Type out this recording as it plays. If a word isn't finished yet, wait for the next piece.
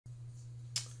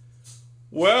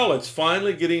Well, it's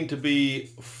finally getting to be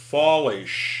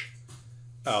fallish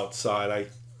outside. I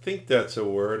think that's a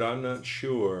word. I'm not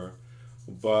sure.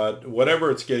 But whatever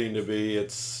it's getting to be,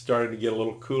 it's starting to get a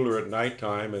little cooler at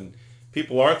nighttime, and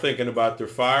people are thinking about their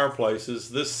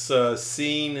fireplaces. This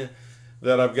scene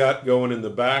that I've got going in the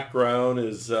background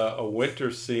is a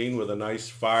winter scene with a nice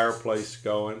fireplace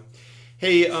going.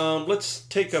 Hey, let's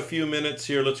take a few minutes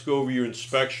here. Let's go over your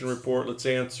inspection report. Let's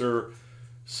answer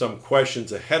some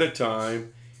questions ahead of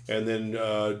time, and then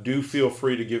do feel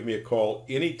free to give me a call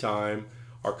anytime.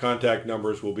 Our contact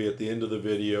numbers will be at the end of the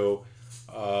video,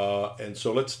 and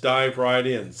so let's dive right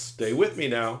in. Stay with me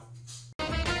now.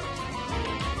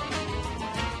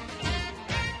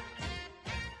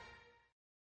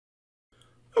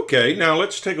 Okay, now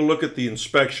let's take a look at the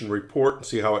inspection report and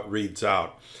see how it reads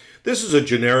out. This is a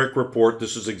generic report.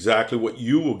 This is exactly what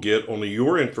you will get, only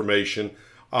your information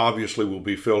obviously will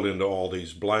be filled into all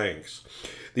these blanks.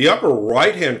 The upper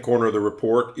right-hand corner of the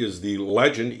report is the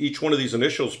legend. Each one of these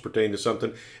initials pertain to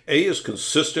something. A is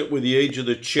consistent with the age of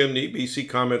the chimney. B, see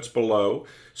comments below.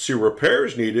 C,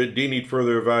 repairs needed. D, need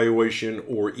further evaluation.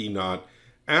 Or E, not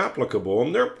applicable.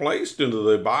 And they're placed into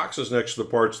the boxes next to the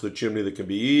parts of the chimney that can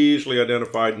be easily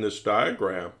identified in this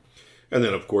diagram. And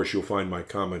then, of course, you'll find my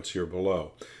comments here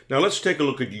below. Now, let's take a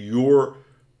look at your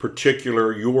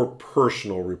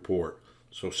personal report.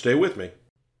 So stay with me.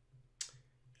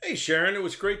 Hey Sharon, it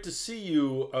was great to see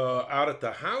you out at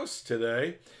the house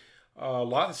today. A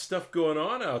lot of stuff going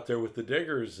on out there with the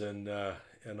diggers and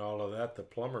all of that, the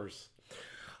plumbers.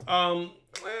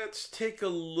 Let's take a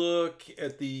look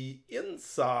at the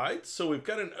inside. So we've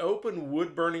got an open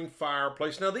wood burning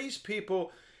fireplace. Now these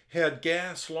people had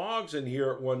gas logs in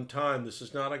here at one time. This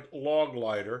is not a log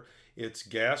lighter, it's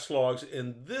gas logs,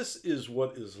 and this is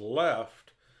what is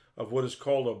left of what is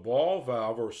called a ball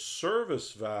valve or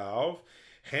service valve.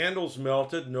 Handle's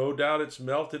melted. No doubt it's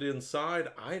melted inside.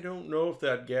 I don't know if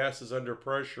that gas is under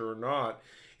pressure or not.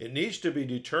 It needs to be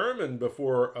determined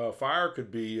before a fire could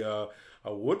be, a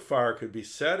wood fire could be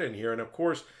set in here. And of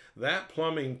course, that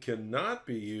plumbing cannot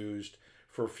be used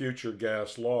for future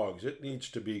gas logs. It needs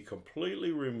to be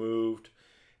completely removed.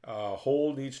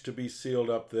 Hole needs to be sealed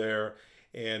up there.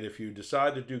 And if you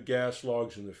decide to do gas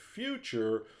logs in the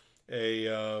future,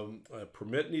 a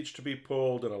permit needs to be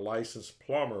pulled and a licensed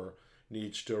plumber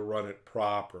needs to run it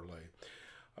properly.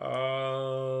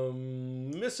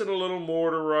 Missing a little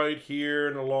mortar right here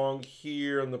and along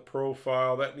here in the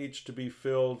profile. That needs to be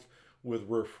filled with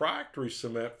refractory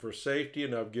cement for safety,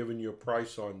 and I've given you a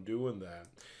price on doing that.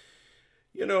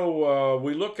 You know,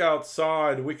 we look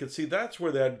outside and we can see that's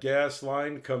where that gas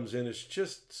line comes in. It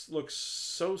just looks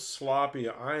so sloppy.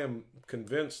 I am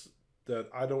convinced that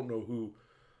I don't know who,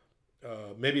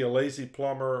 maybe a lazy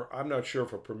plumber. I'm not sure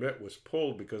if a permit was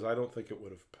pulled because I don't think it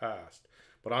would have passed.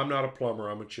 But I'm not a plumber,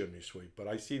 I'm a chimney sweep. But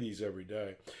I see these every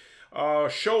day.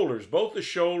 Shoulders, both the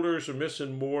shoulders are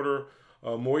missing mortar.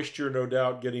 Moisture, no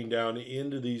doubt, getting down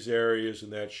into these areas,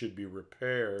 and that should be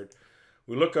repaired.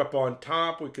 We look up on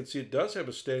top, we can see it does have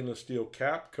a stainless steel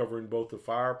cap covering both the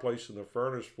fireplace and the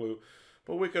furnace flue.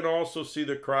 But we can also see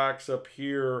the cracks up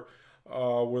here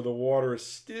where the water is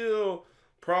still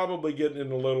probably getting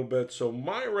in a little bit. So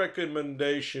my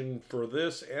recommendation for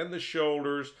this and the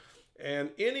shoulders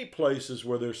and any places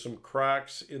where there's some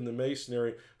cracks in the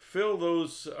masonry, fill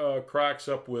those cracks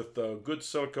up with good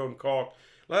silicone caulk.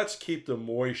 Let's keep the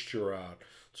moisture out.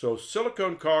 So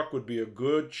silicone caulk would be a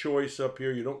good choice up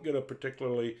here. You don't get a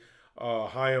particularly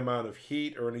high amount of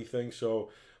heat or anything, so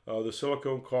the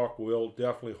silicone caulk will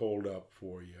definitely hold up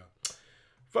for you.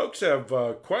 Folks have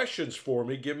questions for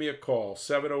me, give me a call,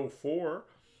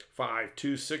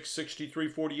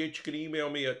 704-526-6348. You can email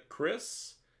me at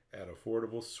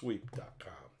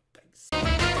chris@affordablesweep.com. Thanks.